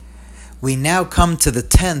We now come to the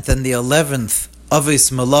 10th and the 11th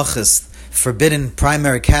Avos Malachos, forbidden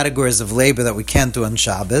primary categories of labor that we can't do on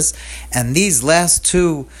Shabbos. And these last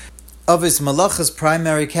two Avos Malachos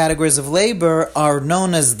primary categories of labor are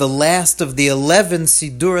known as the last of the 11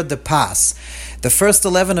 Sidura de Pas. The first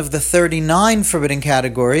 11 of the 39 forbidden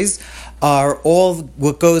categories are all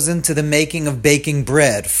what goes into the making of baking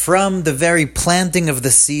bread, from the very planting of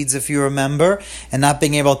the seeds, if you remember, and not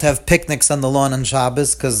being able to have picnics on the lawn on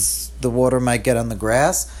Shabbos because the water might get on the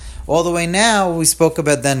grass, all the way now we spoke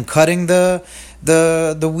about then cutting the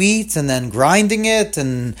wheat and then grinding it,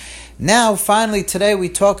 and now finally today we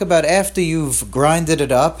talk about after you've grinded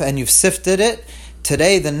it up and you've sifted it.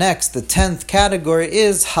 Today the 10th category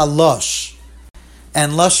is halosh.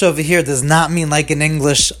 And lush over here does not mean like in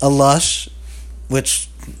English a lush, which,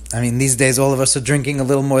 these days all of us are drinking a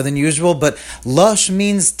little more than usual, but lush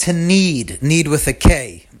means to knead with a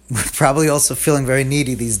K. We're probably also feeling very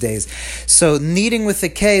needy these days. So kneading with a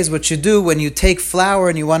K is what you do when you take flour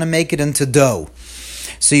and you want to make it into dough.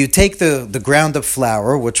 So you take the ground up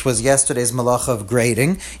flour, which was yesterday's malacha of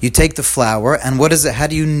grating. You take the flour, and what is it? How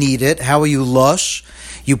do you knead it? How are you lush?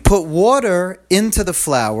 You put water into the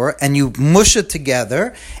flour and you mush it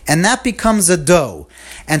together, and that becomes a dough.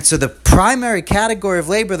 And so the primary category of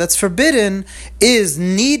labor that's forbidden is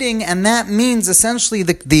kneading, and that means essentially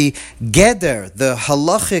the geder, the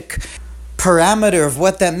halachic parameter of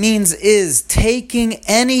what that means is taking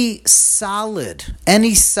any solid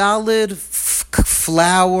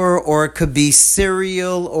flour, or it could be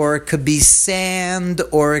cereal, or it could be sand,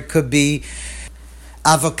 or it could be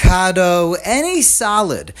avocado, any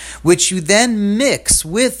solid, which you then mix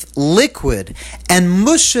with liquid and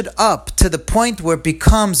mush it up to the point where it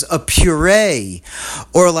becomes a puree,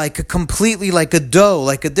 or like a dough,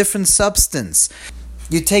 like a different substance.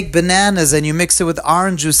 You take bananas and you mix it with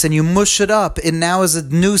orange juice and you mush it up. It now is a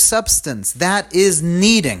new substance. That is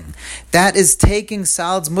kneading. That is taking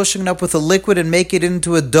solids, mushing it up with a liquid and make it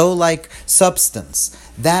into a dough-like substance.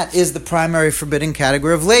 That is the primary forbidden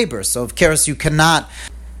category of labor. So, of course, you cannot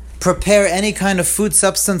prepare any kind of food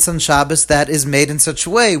substance on Shabbos that is made in such a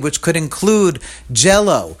way, which could include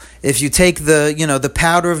Jell-O. If you take the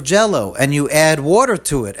powder of Jell-O and you add water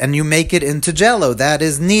to it and you make it into Jell-O, that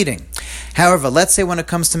is kneading. However, let's say when it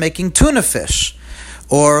comes to making tuna fish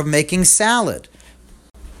or making salad,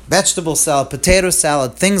 vegetable salad, potato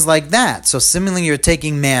salad, things like that. So similarly, you're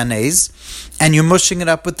taking mayonnaise and you're mushing it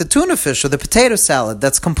up with the tuna fish or the potato salad.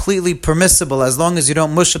 That's completely permissible as long as you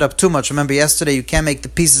don't mush it up too much. Remember yesterday, you can't make the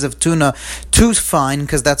pieces of tuna too fine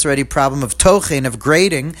because that's already a problem of tochein, of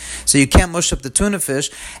grating. So you can't mush up the tuna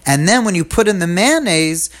fish. And then when you put in the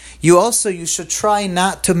mayonnaise, you should try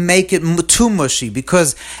not to make it too mushy,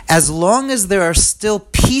 because as long as there are still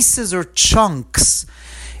pieces or chunks,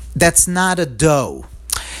 that's not a dough.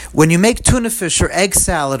 When you make tuna fish or egg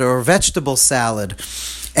salad or vegetable salad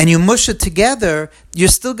and you mush it together, you're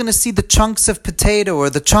still going to see the chunks of potato or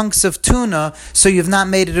the chunks of tuna, so you've not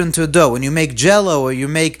made it into a dough. When you make Jell-O or you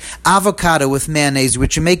make avocado with mayonnaise,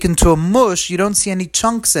 which you make into a mush, you don't see any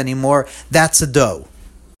chunks anymore. That's a dough.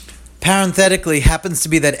 Parenthetically, happens to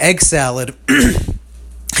be that egg salad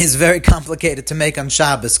is very complicated to make on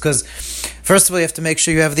Shabbos, because first of all, you have to make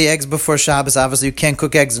sure you have the eggs before Shabbos. Obviously, you can't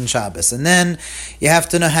cook eggs on Shabbos. And then you have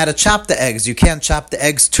to know how to chop the eggs. You can't chop the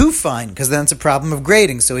eggs too fine, because then it's a problem of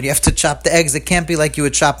grating. So when you have to chop the eggs, it can't be like you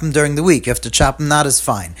would chop them during the week. You have to chop them not as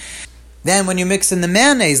fine. Then when you mix in the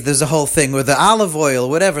mayonnaise, there's a whole thing, or the olive oil,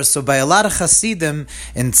 whatever. So by a lot of Hasidim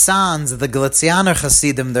in Tzanz, the Galicianer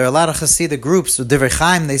Hasidim, there are a lot of Hasidic groups, with Divrei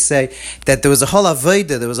Chaim, they say that there was a whole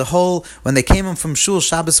avodah, when they came in from Shul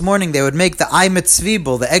Shabbos morning, they would make the ay mit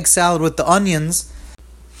zwiebel, the egg salad with the onions.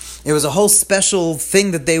 It was a whole special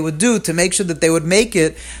thing that they would do to make sure that they would make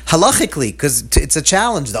it halachically, because it's a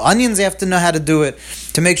challenge. The onions, you have to know how to do it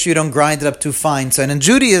to make sure you don't grind it up too fine. So, and in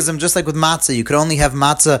Judaism, just like with matzah, you could only have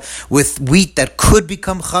matzah with wheat that could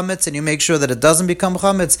become chametz, and you make sure that it doesn't become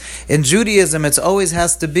chametz. In Judaism, it always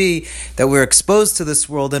has to be that we're exposed to this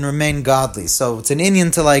world and remain godly. So it's an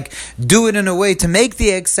Indian to do it in a way to make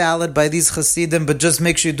the egg salad by these Hasidim, but just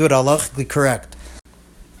make sure you do it halachically correct.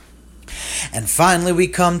 And finally, we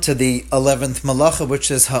come to the 11th malacha, which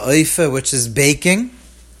is ha'oifa, which is baking,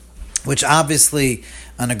 which obviously,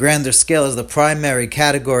 on a grander scale, is the primary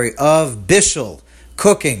category of bishul,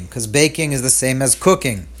 cooking, because baking is the same as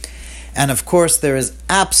cooking. And of course, there is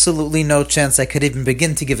absolutely no chance I could even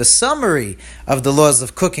begin to give a summary of the laws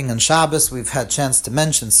of cooking on Shabbos. We've had a chance to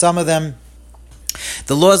mention some of them.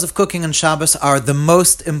 The laws of cooking on Shabbos are the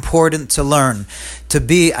most important to learn.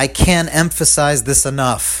 I can't emphasize this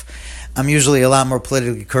enough. I'm usually a lot more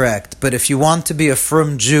politically correct. But if you want to be a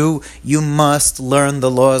frum Jew, you must learn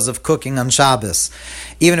the laws of cooking on Shabbos.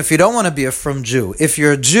 Even if you don't want to be a frum Jew, if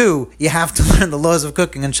you're a Jew, you have to learn the laws of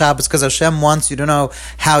cooking on Shabbos because Hashem wants you to know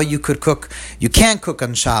how you could cook. You can't cook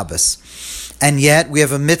on Shabbos. And yet, we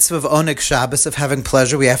have a mitzvah of Oneg Shabbos, of having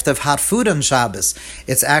pleasure. We have to have hot food on Shabbos.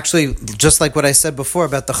 It's actually, just like what I said before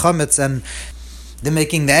about the chametz and the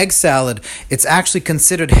making the egg salad, it's actually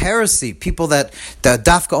considered heresy. People that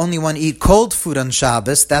dafka only want to eat cold food on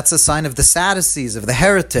Shabbos, that's a sign of the Sadducees, of the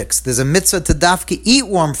heretics. There's a mitzvah to dafka eat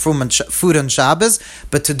warm food on Shabbos,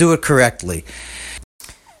 but to do it correctly.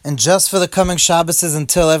 And just for the coming Shabbos,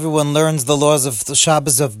 until everyone learns the laws of the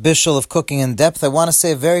Shabbos of Bishul, of cooking in depth, I want to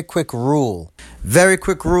say a very quick rule. Very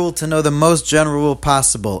quick rule to know the most general rule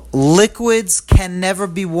possible. Liquids can never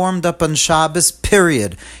be warmed up on Shabbos,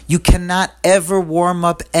 period. You cannot ever warm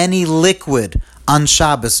up any liquid on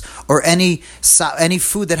Shabbos, or any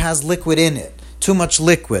food that has liquid in it. Too much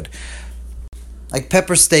liquid. Like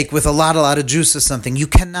pepper steak with a lot of juice or something. You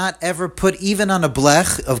cannot ever put even on a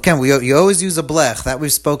blech. You always use a blech. That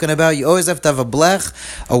we've spoken about. You always have to have a blech,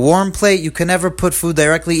 a warm plate. You can never put food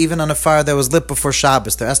directly even on a fire that was lit before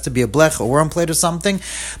Shabbos. There has to be a blech, a warm plate or something.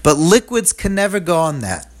 But liquids can never go on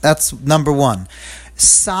that. That's number one.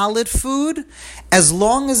 Solid food, as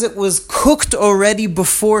long as it was cooked already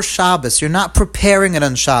before Shabbos. You're not preparing it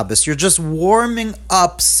on Shabbos. You're just warming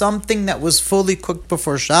up something that was fully cooked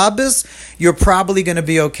before Shabbos. You're probably going to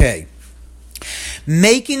be okay.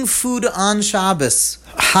 Making food on Shabbos,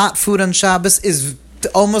 hot food on Shabbos, is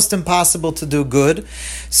almost impossible to do good.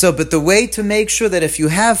 But the way to make sure that if you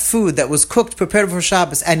have food that was cooked, prepared for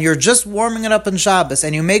Shabbos, and you're just warming it up on Shabbos,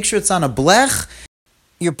 and you make sure it's on a blech,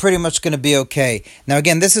 you're pretty much going to be okay. Now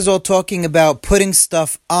again, this is all talking about putting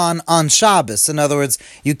stuff on Shabbos. In other words,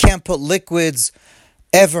 you can't put liquids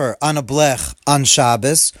ever on a blech on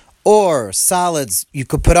Shabbos, or solids you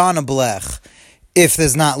could put on a blech if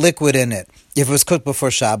there's not liquid in it, if it was cooked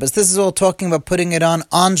before Shabbos. This is all talking about putting it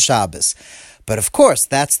on Shabbos. But of course,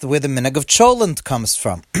 that's where the minhag of cholent comes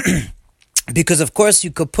from. Because of course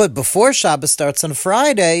you could put, before Shabbos starts on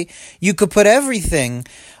Friday, you could put everything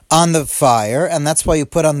on the fire, and that's why you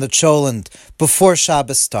put on the cholent before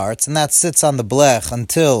Shabbos starts, and that sits on the blech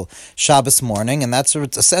until Shabbos morning, and that's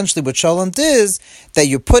essentially what cholent is, that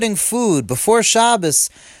you're putting food before Shabbos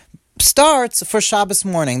starts for Shabbos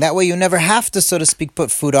morning. That way you never have to, so to speak,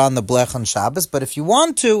 put food on the blech on Shabbos, but if you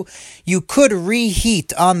want to, you could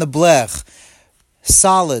reheat on the blech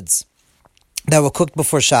solids that were cooked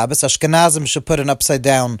before Shabbos. Ashkenazim should put an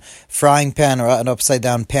upside-down frying pan or an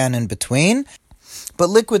upside-down pan in between. But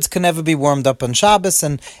liquids can never be warmed up on Shabbos,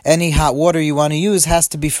 and any hot water you want to use has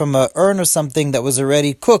to be from an urn or something that was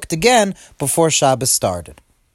already cooked, again, before Shabbos started.